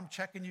 hey, I'm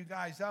checking you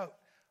guys out.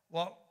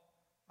 Well,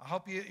 I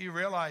hope you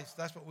realize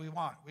that's what we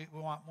want. We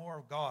want more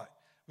of God.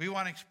 We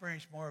want to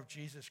experience more of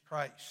Jesus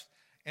Christ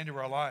into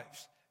our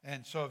lives.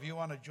 And so if you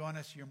want to join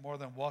us, you're more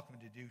than welcome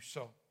to do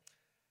so.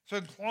 So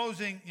in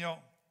closing, you know,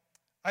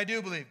 I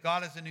do believe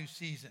God has a new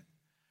season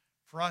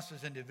for us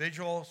as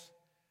individuals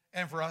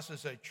and for us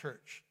as a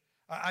church.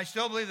 I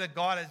still believe that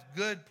God has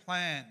good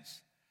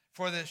plans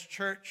for this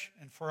church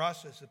and for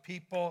us as a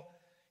people,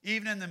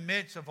 even in the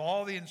midst of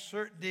all the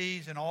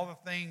uncertainties and all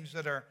the things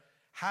that are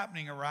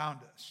happening around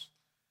us.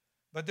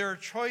 But there are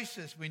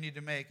choices we need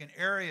to make in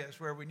areas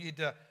where we need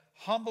to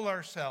humble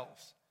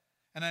ourselves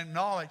and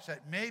acknowledge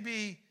that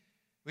maybe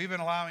we've been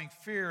allowing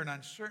fear and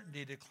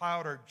uncertainty to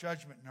cloud our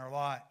judgment in our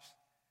lives.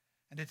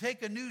 And to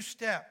take a new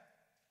step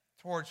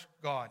towards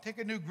God, take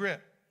a new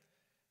grip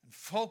and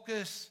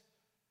focus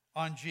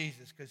on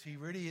Jesus, because he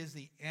really is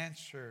the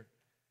answer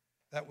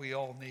that we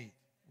all need.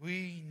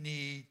 We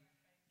need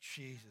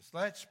Jesus.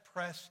 Let's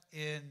press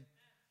in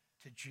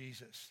to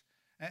Jesus.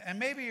 And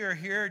maybe you're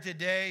here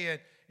today and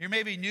you're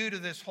maybe new to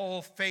this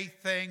whole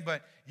faith thing,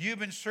 but you've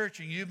been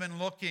searching, you've been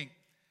looking.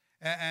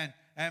 And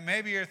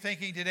maybe you're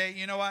thinking today,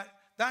 you know what?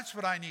 That's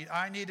what I need.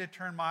 I need to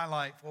turn my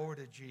life over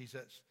to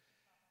Jesus.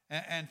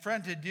 And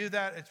friend, to do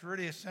that, it's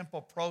really a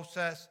simple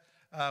process.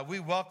 We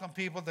welcome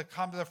people to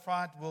come to the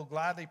front. We'll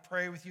gladly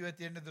pray with you at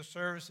the end of the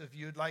service if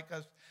you'd like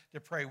us to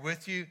pray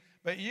with you.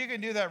 But you can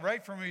do that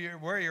right from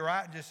where you're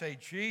at and just say,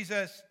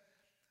 Jesus,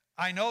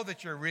 I know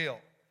that you're real.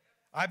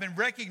 I've been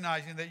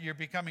recognizing that you're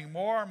becoming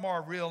more and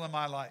more real in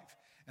my life.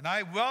 And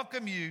I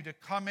welcome you to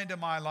come into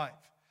my life.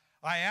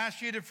 I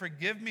ask you to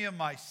forgive me of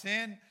my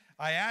sin.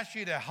 I ask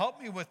you to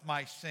help me with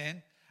my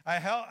sin. I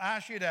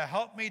ask you to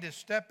help me to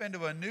step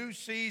into a new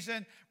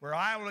season where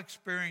I will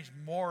experience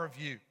more of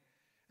you.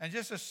 And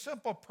just a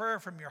simple prayer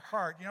from your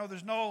heart. You know,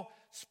 there's no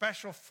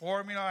special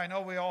formula. I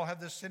know we all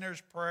have the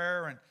sinner's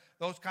prayer and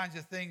those kinds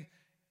of things.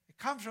 It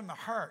comes from the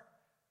heart.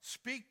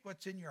 Speak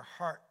what's in your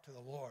heart to the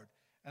Lord,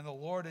 and the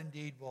Lord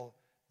indeed will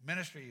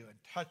minister you and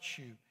touch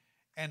you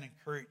and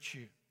encourage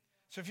you.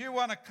 So if you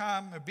want to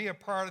come and be a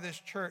part of this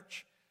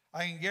church,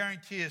 I can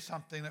guarantee you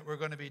something that we're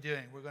going to be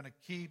doing. We're going to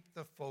keep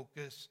the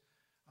focus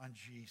on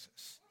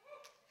Jesus.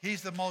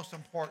 He's the most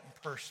important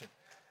person.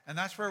 And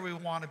that's where we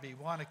want to be.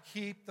 We want to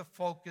keep the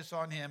focus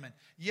on him. And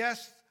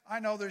yes, I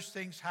know there's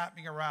things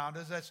happening around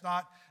us. That's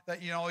not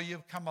that, you know,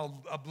 you've become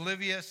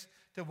oblivious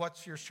to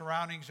what your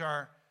surroundings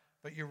are.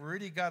 But you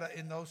really got to,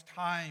 in those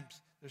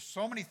times, there's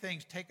so many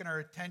things taking our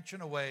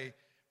attention away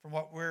from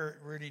what where it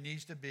really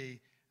needs to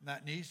be. And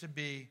that needs to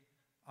be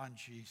on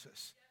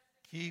Jesus.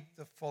 Keep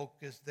the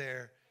focus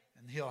there.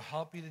 And he'll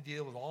help you to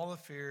deal with all the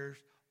fears,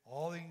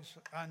 all these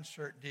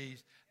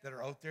uncertainties that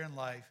are out there in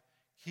life.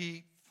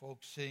 Keep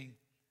focusing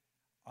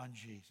on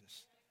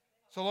Jesus.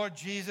 So, Lord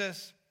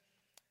Jesus,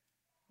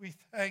 we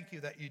thank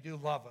you that you do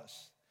love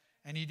us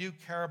and you do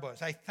care about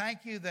us. I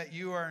thank you that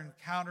you are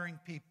encountering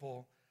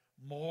people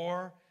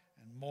more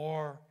and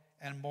more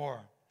and more.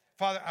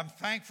 Father, I'm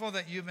thankful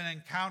that you've been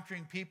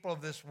encountering people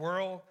of this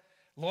world.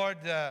 Lord,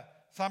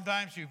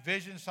 sometimes through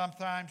visions,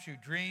 sometimes through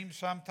dreams,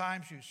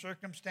 sometimes through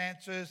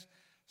circumstances.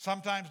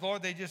 Sometimes,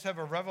 Lord, they just have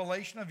a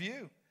revelation of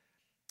you.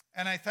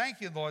 And I thank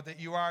you, Lord, that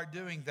you are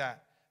doing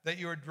that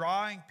you are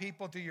drawing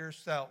people to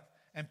yourself,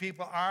 and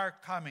people are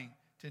coming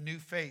to new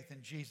faith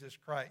in Jesus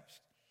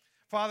Christ.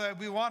 Father,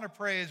 we want to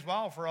pray as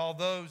well for all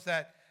those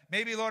that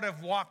maybe, Lord,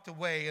 have walked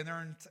away and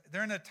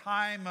they're in a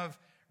time of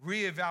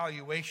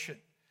reevaluation.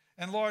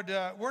 And Lord,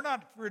 we're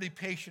not really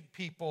patient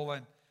people,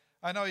 and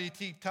I know you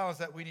tell us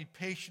that we need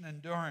patient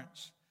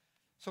endurance.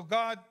 So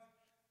God,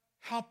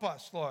 help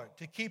us, Lord,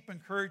 to keep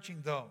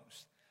encouraging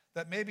those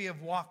that maybe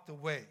have walked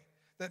away,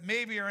 that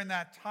maybe are in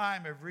that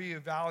time of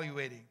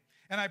reevaluating.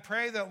 And I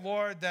pray that,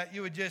 Lord, that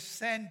you would just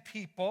send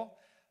people,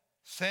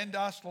 send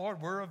us,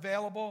 Lord, we're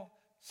available,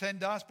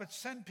 send us, but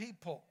send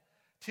people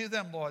to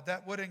them, Lord,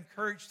 that would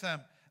encourage them,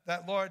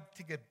 that, Lord,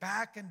 to get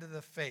back into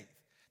the faith,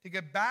 to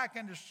get back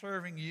into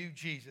serving you,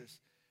 Jesus,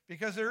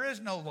 because there is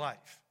no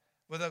life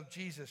without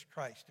Jesus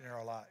Christ in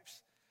our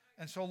lives.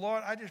 And so,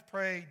 Lord, I just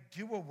pray,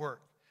 do a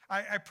work.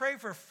 I pray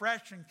for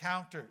fresh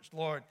encounters,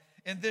 Lord,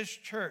 in this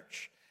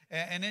church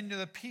and into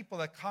the people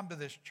that come to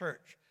this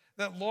church.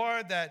 That,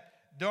 Lord, that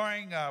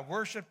during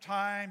worship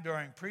time,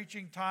 during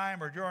preaching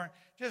time, or during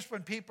just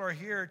when people are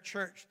here at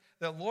church,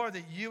 that, Lord,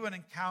 that you would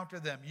encounter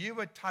them, you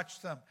would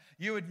touch them,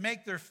 you would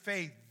make their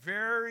faith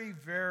very,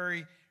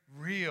 very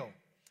real,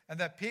 and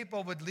that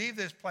people would leave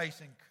this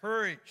place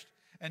encouraged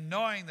and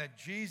knowing that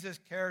Jesus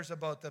cares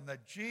about them,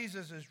 that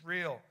Jesus is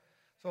real.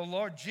 So,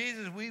 Lord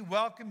Jesus, we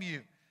welcome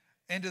you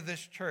into this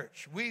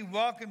church. We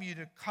welcome you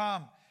to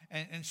come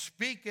and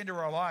speak into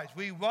our lives.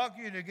 We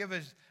welcome you to give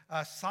us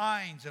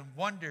signs and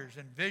wonders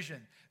and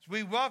visions.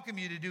 We welcome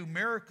you to do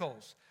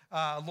miracles,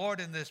 Lord,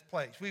 in this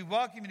place. We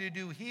welcome you to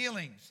do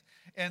healings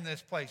in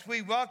this place.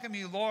 We welcome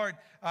you, Lord,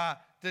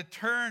 to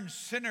turn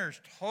sinners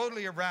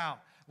totally around.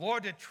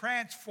 Lord, to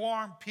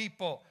transform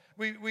people.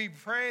 We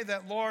pray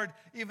that, Lord,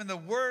 even the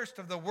worst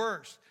of the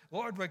worst,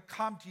 Lord, would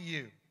come to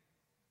you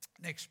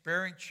and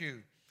experience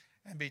you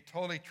and be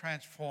totally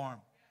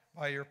transformed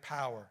by your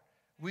power.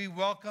 We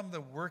welcome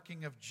the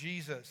working of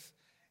Jesus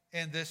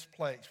in this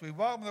place. We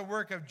welcome the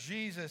work of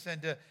Jesus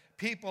into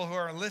people who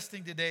are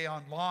listening today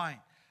online,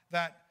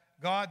 that,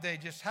 God, they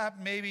just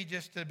happen maybe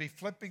just to be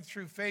flipping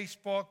through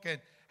Facebook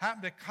and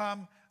happen to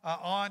come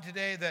on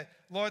today, that,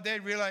 Lord, they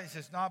realize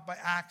it's not by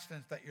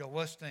accident that you're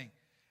listening,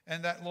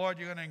 and that, Lord,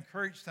 you're going to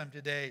encourage them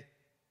today.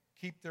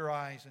 Keep their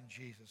eyes on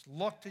Jesus.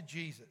 Look to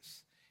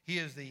Jesus. He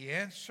is the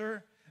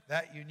answer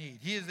that you need.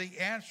 He is the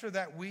answer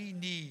that we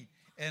need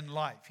in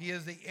life. He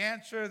is the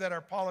answer that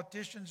our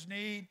politicians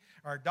need,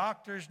 our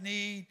doctors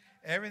need,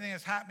 everything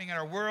that's happening in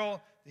our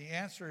world. The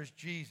answer is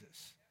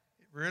Jesus.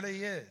 It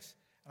really is.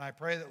 And I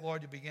pray that,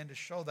 Lord, you begin to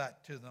show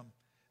that to them.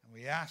 And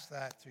we ask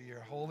that through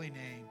your holy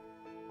name.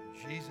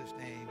 In Jesus'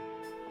 name,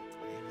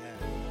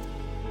 amen.